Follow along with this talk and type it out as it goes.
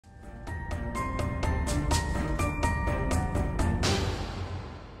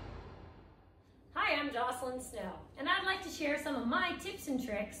Jocelin Snow, and I'd like to share some of my tips and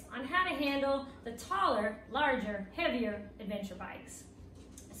tricks on how to handle the taller, larger, heavier adventure bikes,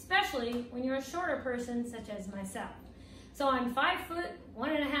 especially when you're a shorter person such as myself. So I'm 5 foot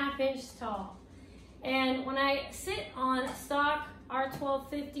 1.5 inches tall, and when I sit on a stock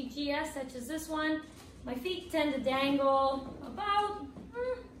R1250 GS such as this one, my feet tend to dangle about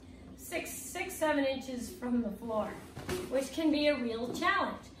 6-7 inches from the floor, which can be a real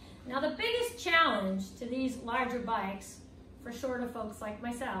challenge. Now, the biggest challenge to these larger bikes for shorter folks like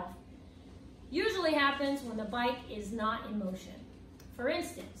myself usually happens when the bike is not in motion. For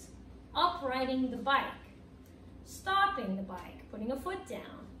instance, uprighting the bike, stopping the bike, putting a foot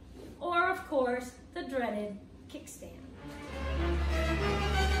down, or of course, the dreaded kickstand.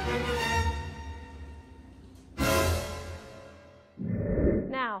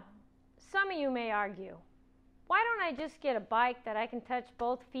 Now, some of you may argue, why don't I just get a bike that I can touch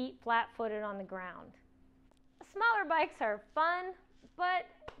both feet flat-footed on the ground? Smaller bikes are fun, but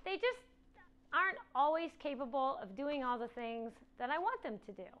they just aren't always capable of doing all the things that I want them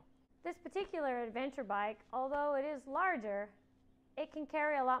to do. This particular adventure bike, although it is larger, it can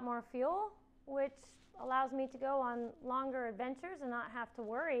carry a lot more fuel, which allows me to go on longer adventures and not have to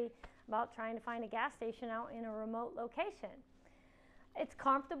worry about trying to find a gas station out in a remote location. It's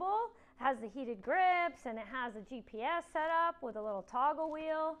comfortable, has the heated grips, and it has a GPS setup with a little toggle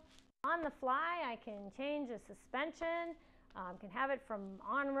wheel. On the fly, I can change the suspension, can have it from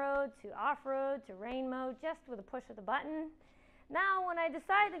on-road to off-road to rain mode just with a push of the button. Now, when I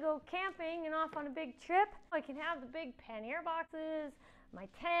decide to go camping and off on a big trip, I can have the big pannier boxes, my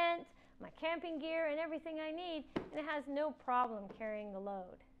tent, my camping gear, and everything I need, and it has no problem carrying the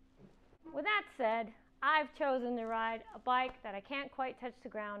load. With that said, I've chosen to ride a bike that I can't quite touch the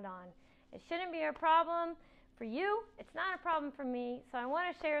ground on. It shouldn't be a problem for you. It's not a problem for me. So I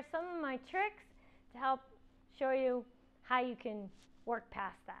want to share some of my tricks to help show you how you can work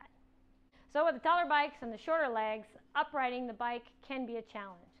past that. So with the taller bikes and the shorter legs, uprighting the bike can be a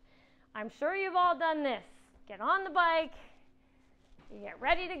challenge. I'm sure you've all done this. Get on the bike, you get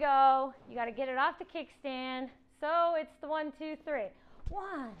ready to go, you got to get it off the kickstand. So it's the 1, 2, 3.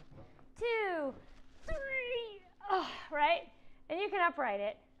 1, 2, 3, right? And you can upright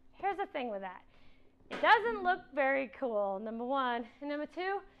it. Here's the thing with that. It doesn't look very cool, number one. And number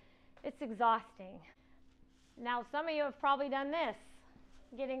two, it's exhausting. Now, some of you have probably done this.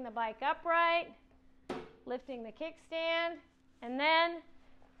 Getting the bike upright, lifting the kickstand, and then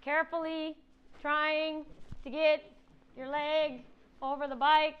carefully trying to get your leg over the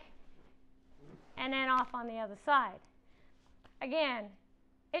bike and then off on the other side. Again,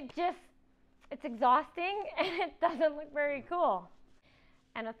 it's exhausting and it doesn't look very cool.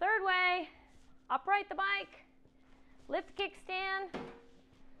 And a third way, upright the bike, lift the kickstand,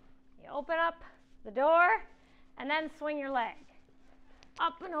 you open up the door, and then swing your leg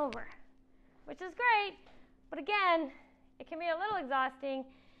up and over, which is great, but again, it can be a little exhausting,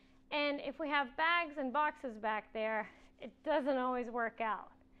 and if we have bags and boxes back there, it doesn't always work out.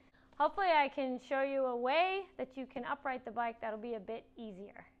 Hopefully I can show you a way that you can upright the bike that'll be a bit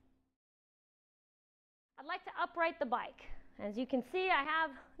easier. I'd like to upright the bike. As you can see, I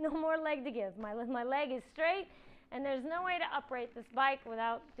have no more leg to give. My leg is straight, and there's no way to upright this bike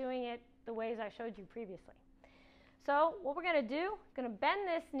without doing it the ways I showed you previously. So what we're going to do, I'm going to bend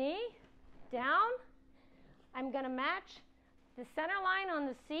this knee down. I'm going to match the center line on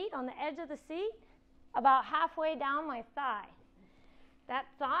the seat, on the edge of the seat, about halfway down my thigh. That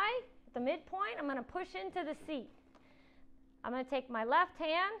thigh, at the midpoint, I'm going to push into the seat. I'm going to take my left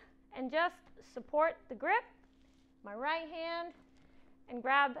hand and just support the grip, my right hand, and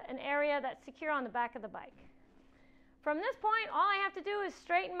grab an area that's secure on the back of the bike. From this point, all I have to do is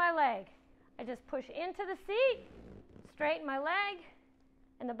straighten my leg. I just push into the seat, straighten my leg,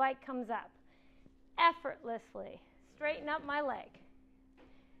 and the bike comes up. Effortlessly straighten up my leg.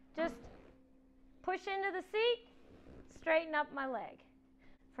 Just push into the seat, straighten up my leg.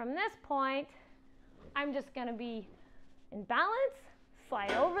 From this point, I'm just going to be in balance,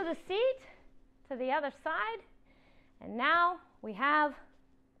 slide over the seat to the other side, and now we have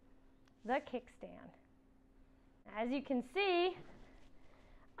the kickstand. As you can see,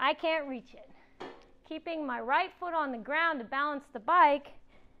 I can't reach it. Keeping my right foot on the ground to balance the bike,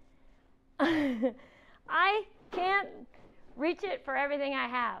 I can't reach it for everything I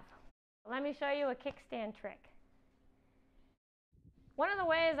have. Let me show you a kickstand trick. One of the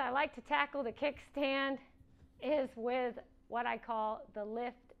ways I like to tackle the kickstand is with what I call the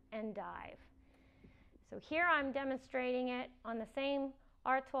lift and dive. So here I'm demonstrating it on the same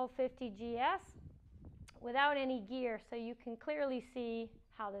R1250 GS without any gear, so you can clearly see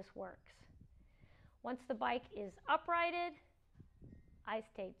how this works. Once the bike is uprighted, I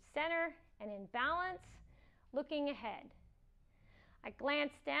stay center and in balance, looking ahead. I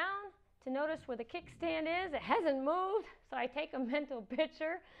glance down to notice where the kickstand is. It hasn't moved, so I take a mental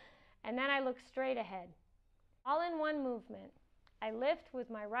picture, and then I look straight ahead. All in one movement. I lift with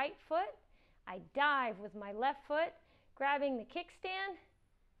my right foot, I dive with my left foot, grabbing the kickstand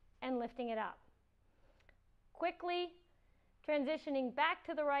and lifting it up. Quickly transitioning back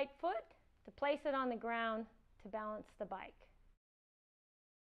to the right foot to place it on the ground to balance the bike.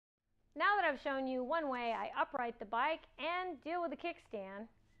 Now that I've shown you one way I upright the bike and deal with the kickstand,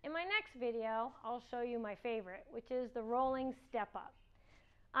 in my next video I'll show you my favorite, which is the rolling step up.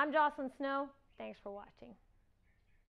 I'm Jocelin Snow. Thanks for watching.